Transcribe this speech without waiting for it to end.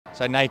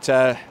So Nate,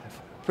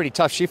 pretty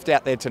tough shift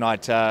out there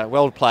tonight.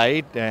 Well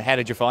played. How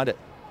did you find it?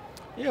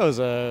 Yeah, it was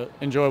an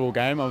enjoyable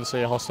game.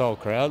 Obviously, a hostile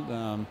crowd.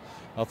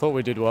 I thought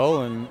we did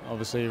well, and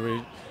obviously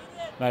we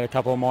made a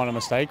couple of minor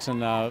mistakes and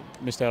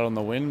missed out on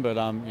the win. But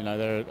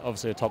they're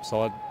obviously a top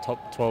side,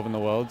 top 12 in the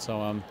world.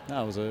 So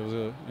no, it was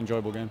an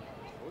enjoyable game.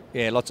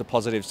 Yeah, lots of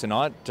positives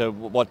tonight.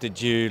 What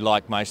did you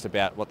like most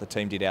about what the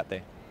team did out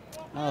there?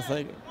 I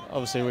think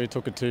obviously we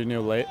took a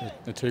 2-0 lead,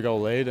 a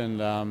 2-goal lead,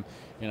 and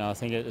I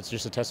think it's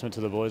just a testament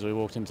to the boys. We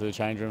walked into the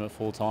change room at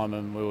full time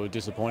and we were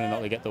disappointed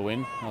not to get the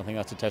win. I think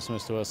that's a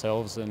testament to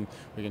ourselves, and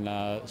we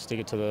can stick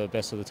it to the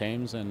best of the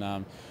teams. And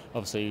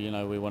obviously,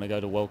 we want to go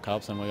to World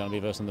Cups, and we're going to be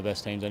versing the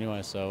best teams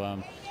anyway. So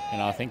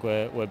I think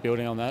we're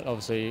building on that.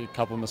 Obviously, a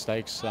couple of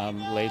mistakes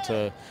lead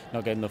to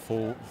not getting the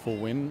full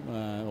win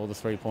or the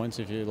 3 points,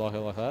 if you like it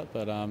like that.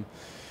 But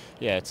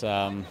yeah, it's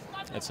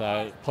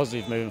a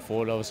positive moving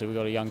forward. Obviously, we've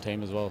got a young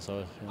team as well,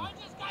 so.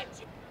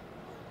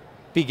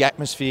 Big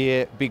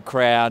atmosphere, big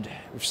crowd.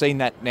 We've seen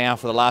that now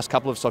for the last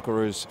couple of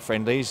Socceroos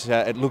friendlies.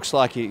 It looks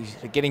like you're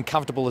getting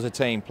comfortable as a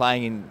team,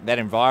 playing in that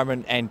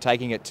environment and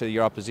taking it to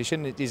your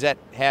opposition. Is that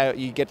how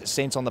you get the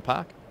sense on the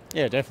park?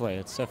 Yeah, definitely.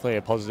 It's definitely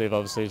a positive,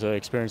 obviously, to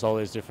experience all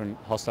these different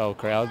hostile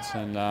crowds,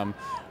 and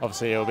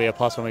obviously it'll be a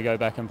plus when we go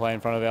back and play in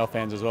front of our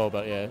fans as well.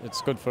 But yeah,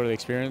 it's good for the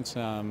experience.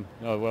 We're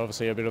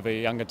obviously a bit of a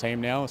younger team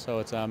now, so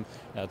it's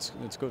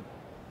good.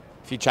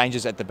 A few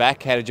changes at the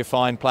back. How did you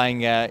find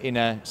playing in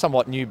a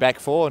somewhat new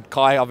back four?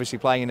 Kai obviously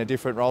playing in a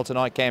different role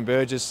tonight. Cam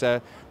Burgess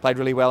played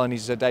really well in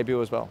his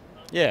debut as well.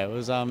 Yeah, it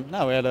was.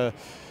 We had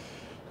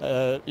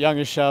a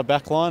youngish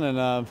back line,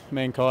 and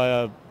me and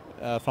Kai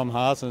are from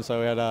Hearts, and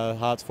so we had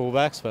Hearts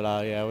fullbacks. But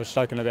I was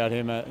joking about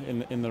him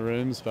in the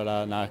rooms. But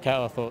I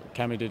thought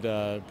Cammy did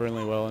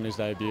brilliantly well in his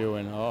debut,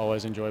 and I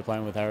always enjoy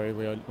playing with Harry.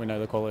 We know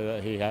the quality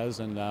that he has,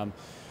 and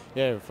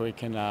if we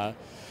can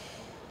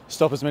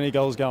stop as many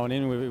goals going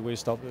in,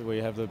 we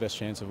have the best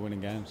chance of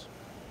winning games.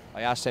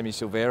 I asked Sammy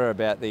Silvera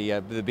about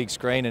the big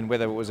screen and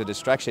whether it was a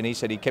distraction. He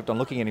said he kept on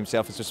looking at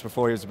himself just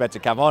before he was about to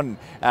come on.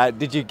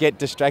 Did you get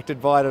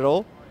distracted by it at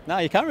all? No,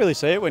 you can't really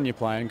see it when you're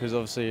playing, because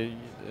obviously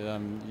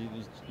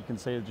you can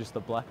see just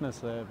the blackness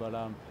there, but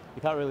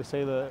you can't really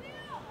see the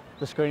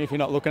screen if you're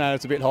not looking at it.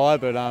 It's a bit high,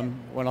 but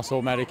when I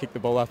saw Matty kick the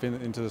ball up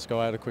into the sky,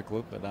 I had a quick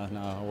look, but no,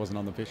 I wasn't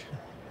on the pitch.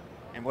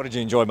 And what did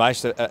you enjoy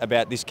most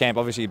about this camp?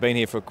 Obviously, you've been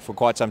here for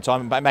quite some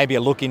time, but maybe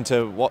a look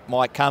into what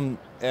might come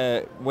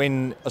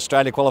when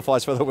Australia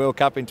qualifies for the World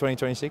Cup in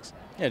 2026?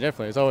 Yeah,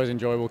 definitely. It's always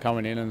enjoyable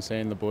coming in and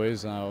seeing the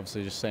boys,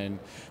 obviously just seeing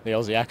the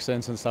Aussie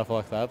accents and stuff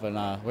like that. But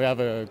we have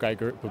a great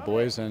group of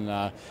boys, and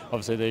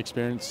obviously the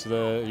experience,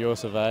 the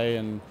US of A,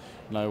 and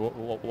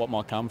what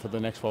might come for the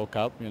next World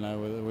Cup. We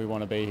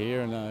want to be here,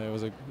 and it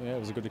was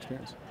a good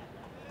experience.